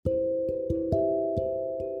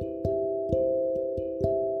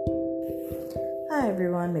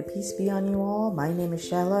everyone. May peace be on you all. My name is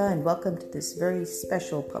Shella, and welcome to this very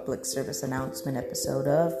special public service announcement episode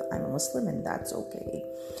of I'm a Muslim and That's Okay.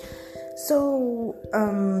 So,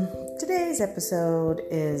 today's episode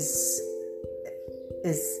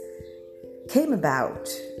came about,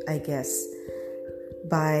 I guess,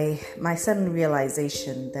 by my sudden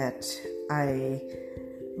realization that I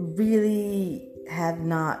really have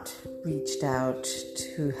not reached out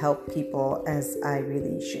to help people as I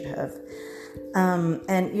really should have.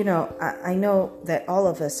 I know that all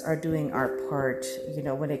of us are doing our part,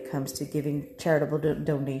 when it comes to giving charitable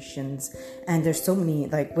donations. And there's so many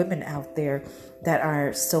women out there that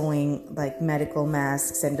are sewing medical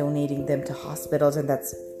masks and donating them to hospitals. And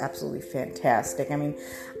that's absolutely fantastic. I mean,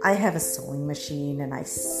 I have a sewing machine and I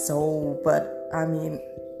sew, but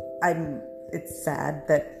it's sad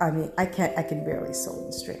that I can barely sew in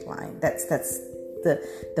a straight line. That's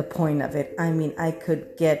the point of it. I mean, I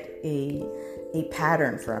could get a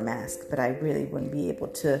pattern for a mask, but I really wouldn't be able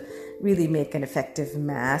to really make an effective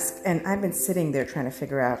mask. And I've been sitting there trying to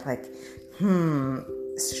figure out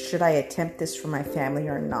should I attempt this for my family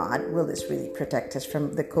or not? Will this really protect us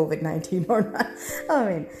from the COVID-19 or not?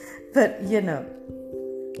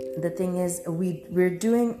 The thing is, we're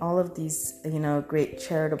doing all of these, great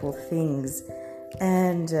charitable things,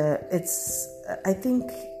 and I think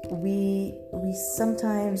we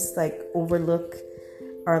sometimes overlook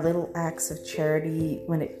our little acts of charity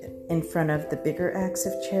in front of the bigger acts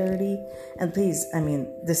of charity. And please,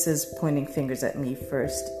 this is pointing fingers at me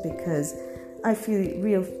first, because I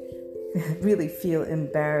really feel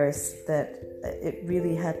embarrassed that it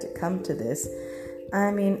really had to come to this.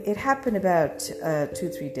 It happened about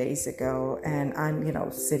 2-3 days ago, and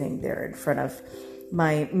I'm, sitting there in front of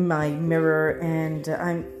my mirror, and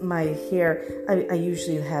my hair, I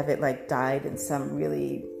usually have it dyed in some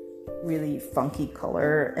really, really funky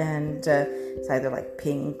color, and it's either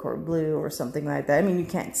pink or blue or something like that. You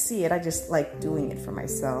can't see it. I just like doing it for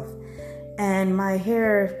myself. And my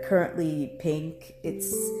hair currently pink.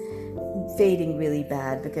 It's fading really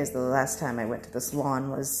bad because the last time I went to the salon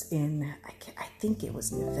was in, I think it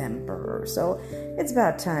was November. So it's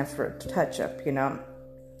about time for a touch up, And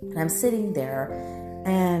I'm sitting there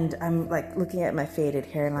and I'm looking at my faded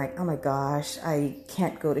hair and oh my gosh, I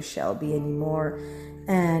can't go to Shelby anymore.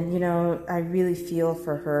 And, I really feel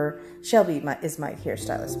for her. Shelby is my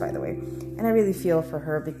hairstylist, by the way. And I really feel for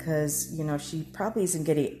her because, she probably isn't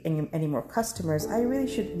getting any more customers. I really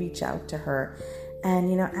should reach out to her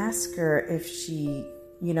and, ask her if she,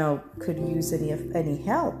 could use any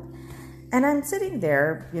help. And I'm sitting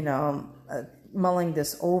there, mulling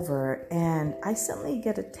this over, and I suddenly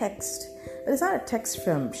get a text. But it's not a text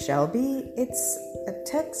from Shelby. It's a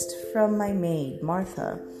text from my maid,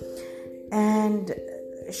 Martha. And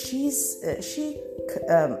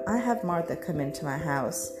I have Martha come into my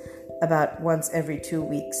house about once every 2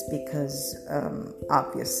 weeks because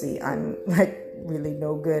obviously I'm really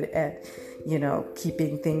no good at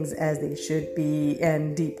keeping things as they should be,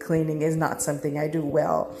 and deep cleaning is not something I do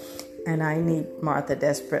well, and I need Martha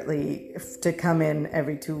desperately to come in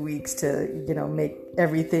every 2 weeks to make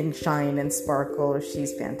everything shine and sparkle.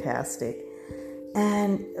 She's fantastic.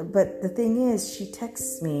 But the thing is, she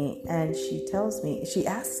texts me and she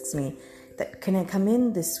asks me that, can I come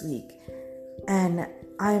in this week? And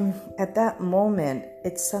at that moment,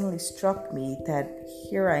 it suddenly struck me that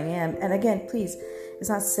here I am. And again, please, it's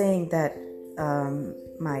not saying that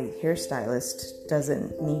my hairstylist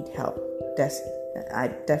doesn't need help. I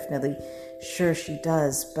definitely sure she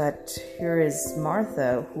does. But here is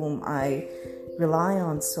Martha, whom I rely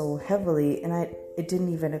on so heavily, and it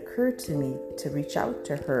didn't even occur to me to reach out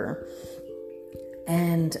to her.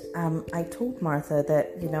 And I told Martha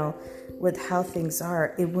that, with how things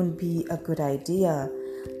are, it wouldn't be a good idea.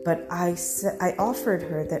 But I offered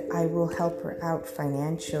her that I will help her out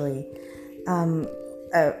financially,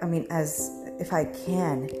 as if I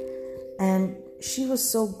can. And she was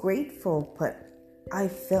so grateful, but I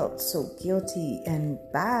felt so guilty and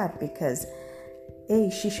bad because,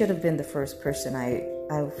 she should have been the first person I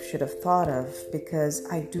should have thought of, because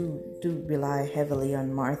I do rely heavily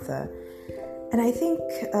on Martha. And I think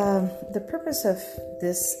the purpose of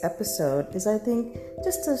this episode is,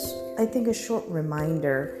 a short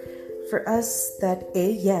reminder for us that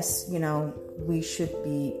yes, we should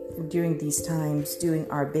be during these times doing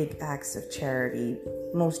our big acts of charity.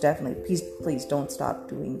 Most definitely, please don't stop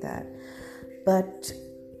doing that. But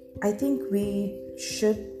I think we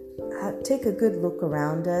should take a good look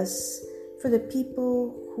around us for the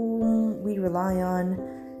people whom we rely on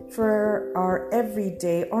for our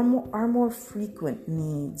everyday or our more frequent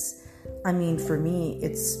needs. For me,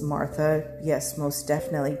 it's Martha, yes, most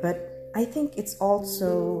definitely. But I think it's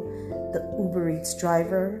also the Uber Eats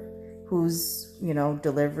driver who's,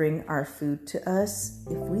 delivering our food to us.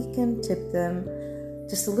 If we can tip them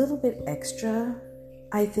just a little bit extra,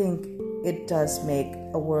 I think it does make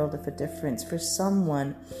a world of a difference for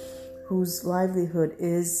someone whose livelihood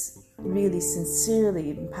is really sincerely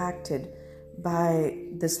impacted by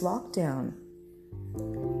this lockdown.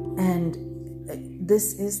 And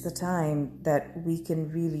this is the time that we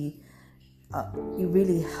can really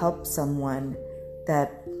help someone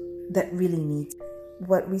that really needs.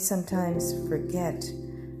 What we sometimes forget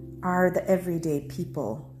are the everyday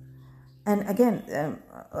people. And again,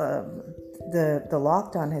 the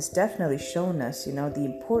lockdown has definitely shown us, the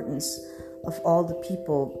importance of all the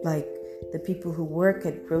people, like the people who work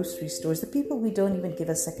at grocery stores, the people we don't even give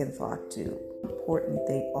a second thought to, how important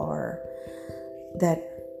they are. That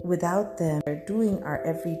without them doing our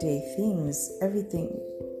everyday things, everything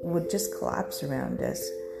would just collapse around us.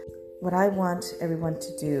 What I want everyone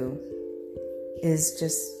to do is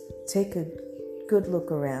just take a good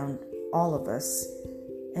look around all of us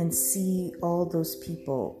and see all those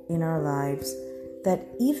people in our lives that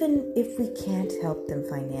even if we can't help them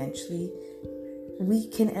financially, we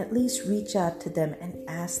can at least reach out to them and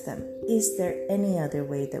ask them, is there any other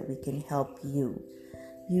way that we can help you?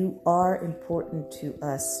 You are important to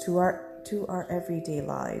us, to our everyday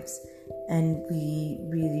lives, and we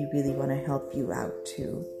really, really want to help you out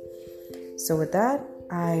too. So with that,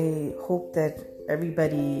 I hope that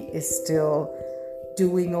everybody is still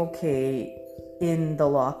doing okay in the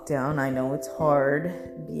lockdown. I know it's hard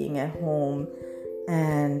being at home,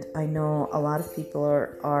 and I know a lot of people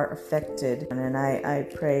are affected, and I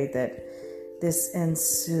pray that this ends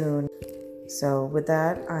soon. So with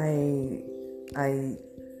that, I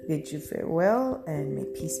bid you farewell, and may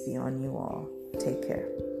peace be on you all. Take care.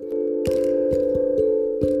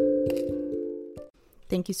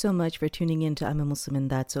 Thank you so much for tuning in to I'm a Muslim and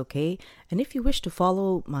That's Okay. And if you wish to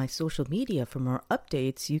follow my social media for more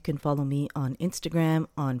updates, you can follow me on Instagram,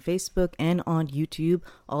 on Facebook, and on YouTube.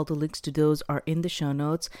 All the links to those are in the show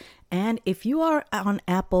notes. And if you are on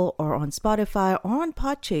Apple or on Spotify or on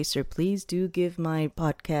Podchaser, please do give my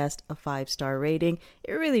podcast a 5-star rating.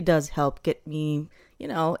 It really does help get me,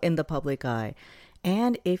 in the public eye.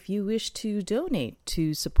 And if you wish to donate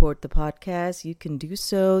to support the podcast, you can do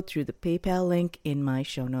so through the PayPal link in my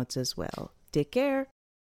show notes as well. Take care.